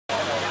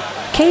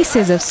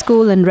Cases of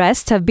school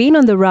unrest have been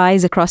on the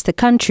rise across the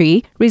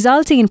country,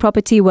 resulting in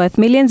property worth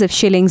millions of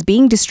shillings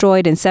being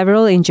destroyed and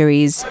several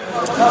injuries.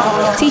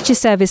 Teacher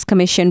Service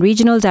Commission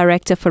Regional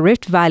Director for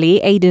Rift Valley,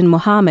 Aiden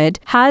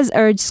Mohammed, has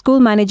urged school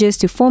managers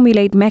to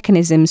formulate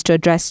mechanisms to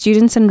address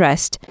students'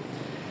 unrest.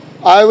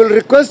 I will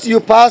request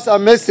you pass a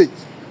message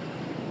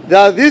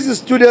that these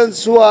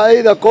students who are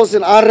either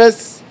causing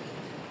unrest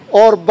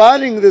or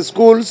burning the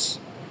schools,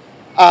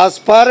 as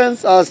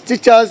parents, as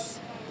teachers,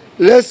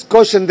 let's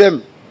caution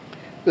them.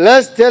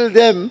 Let's tell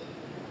them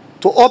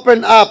to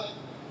open up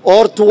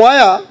or to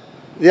wire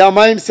their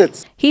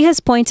mindsets. He has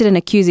pointed an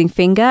accusing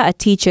finger at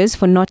teachers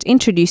for not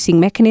introducing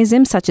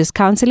mechanisms such as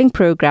counseling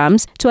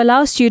programs to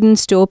allow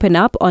students to open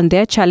up on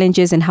their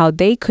challenges and how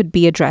they could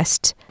be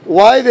addressed.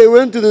 Why they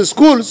went to the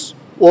schools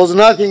was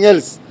nothing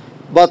else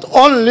but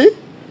only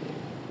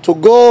to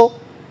go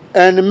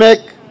and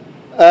make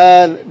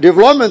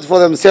development for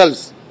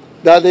themselves,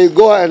 that they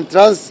go and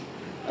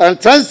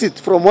transit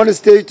from one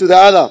stage to the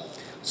other.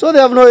 So they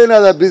have no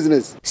other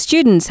business.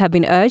 Students have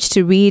been urged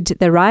to read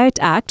the Riot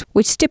Act,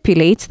 which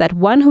stipulates that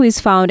one who is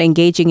found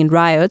engaging in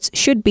riots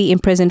should be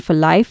imprisoned for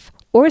life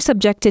or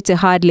subjected to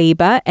hard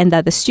labor, and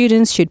that the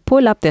students should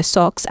pull up their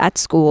socks at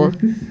school.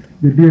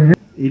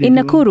 In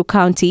Nakuru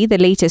County, the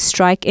latest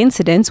strike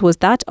incident was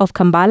that of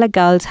Kambala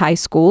Girls High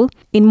School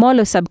in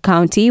Molo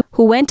sub-county,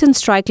 who went on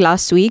strike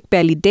last week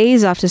barely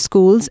days after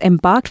schools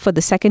embarked for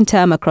the second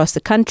term across the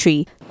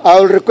country.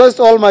 I will request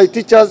all my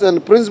teachers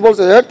and principals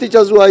and head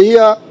teachers who are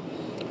here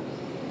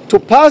to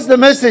pass the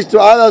message to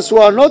others who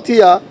are not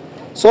here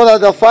so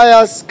that the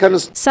fires can...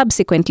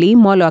 Subsequently,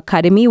 Molo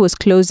Academy was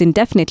closed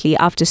indefinitely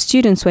after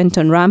students went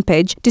on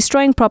Rampage,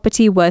 destroying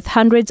property worth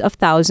hundreds of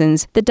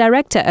thousands. The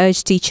director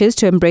urged teachers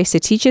to embrace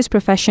the Teachers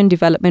Profession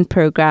Development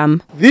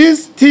Program.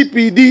 This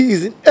TPD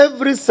is in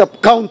every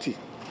sub-county.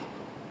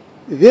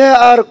 There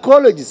are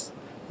colleges,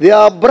 there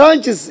are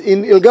branches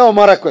in Elgeyo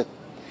Marakwet.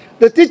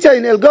 The teacher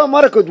in Elgeyo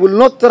Marakwet will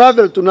not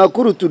travel to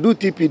Nakuru to do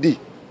TPD.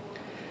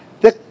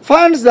 The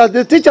funds that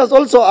the teachers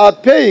also are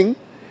paying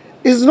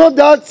is not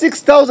that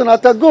 6,000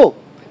 at a go.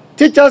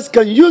 Teachers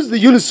can use the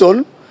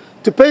unison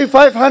to pay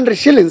 500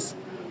 shillings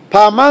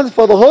per month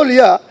for the whole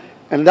year,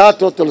 and that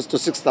totals to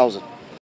 6,000.